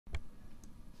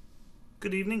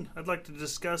Good evening. I'd like to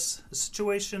discuss a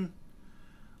situation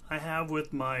I have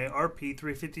with my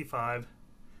RP355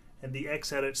 and the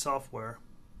Xedit software.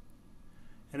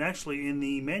 And actually in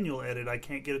the manual edit I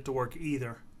can't get it to work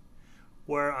either,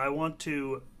 where I want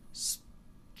to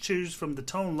choose from the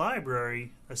tone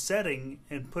library a setting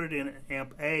and put it in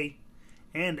amp A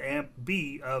and amp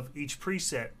B of each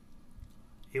preset.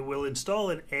 It will install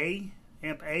an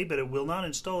amp A, but it will not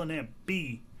install an amp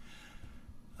B.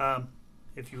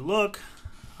 If you look,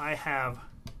 I have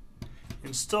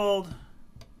installed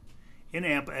in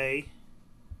amp A.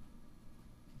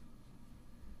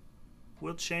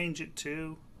 We'll change it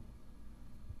to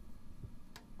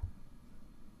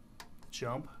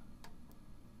jump.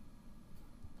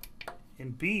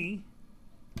 In B,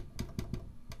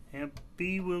 amp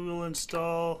B, we will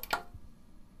install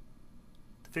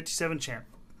the 57 champ.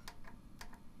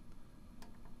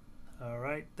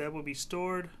 Alright, that will be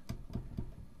stored.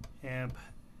 Amp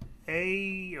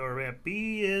A or amp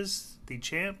B is the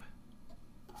champ.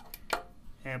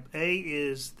 Amp A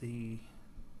is the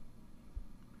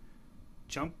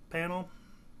jump panel.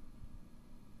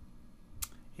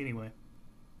 Anyway.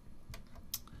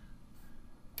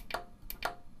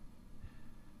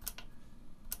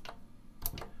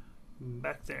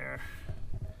 Back there.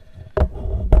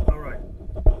 All right.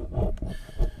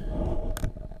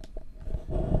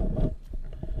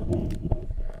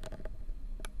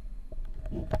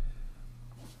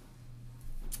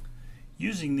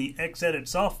 Using the Xedit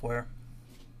software,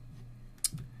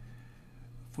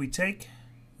 if we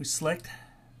select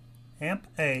amp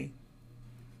A,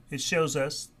 it shows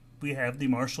us we have the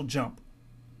Marshall jump.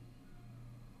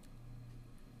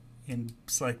 In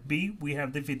select B, we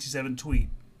have the 57 tweed.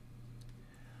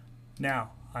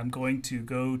 Now, I'm going to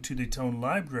go to the tone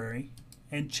library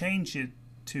and change it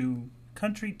to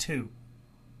country 2.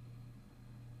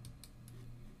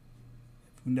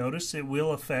 If you notice, it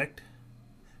will affect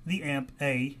the amp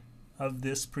A of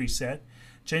this preset,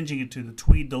 changing it to the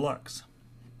Tweed Deluxe.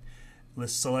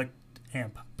 Let's select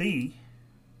amp B,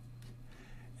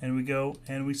 and we go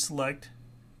and we select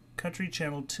country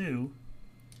channel 2.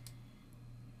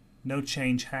 No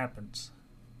change happens.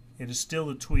 It is still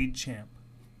the Tweed champ.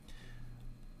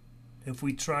 If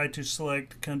we try to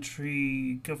select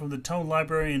country, go from the tone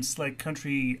library and select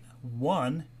country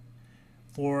 1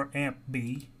 for amp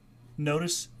B,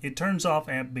 notice it turns off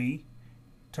amp B,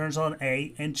 turns on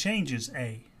A, and changes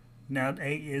A. Now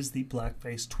A is the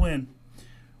blackface twin,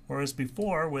 whereas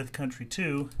before with country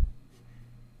 2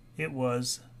 it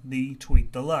was the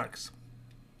Tweed Deluxe.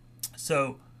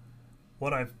 So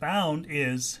what I've found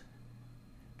is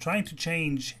trying to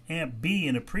change amp B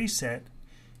in a preset,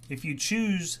 if you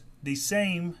choose the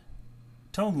same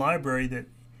tone library that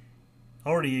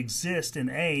already exists in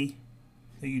A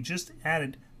that you just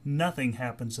added, nothing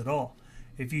happens at all.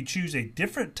 If you choose a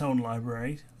different tone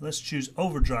library, let's choose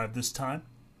overdrive this time,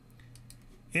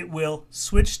 it will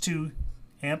switch to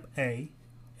amp A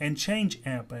and change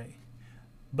amp A.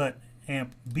 But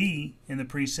amp B in the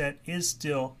preset is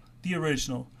still the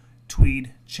original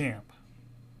Tweed champ.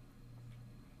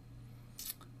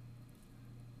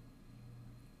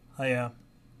 I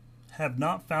have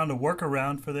not found a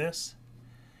workaround for this.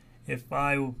 If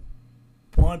I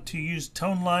want to use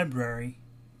tone library,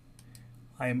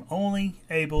 I am only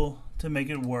able to make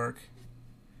it work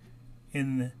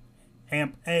in the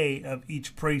amp A of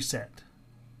each preset,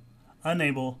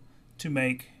 unable to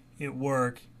make it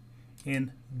work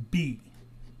in B.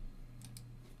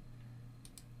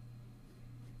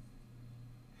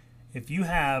 If you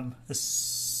have a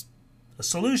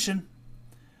solution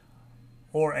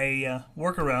or a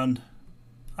workaround,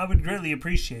 I would greatly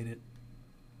appreciate it.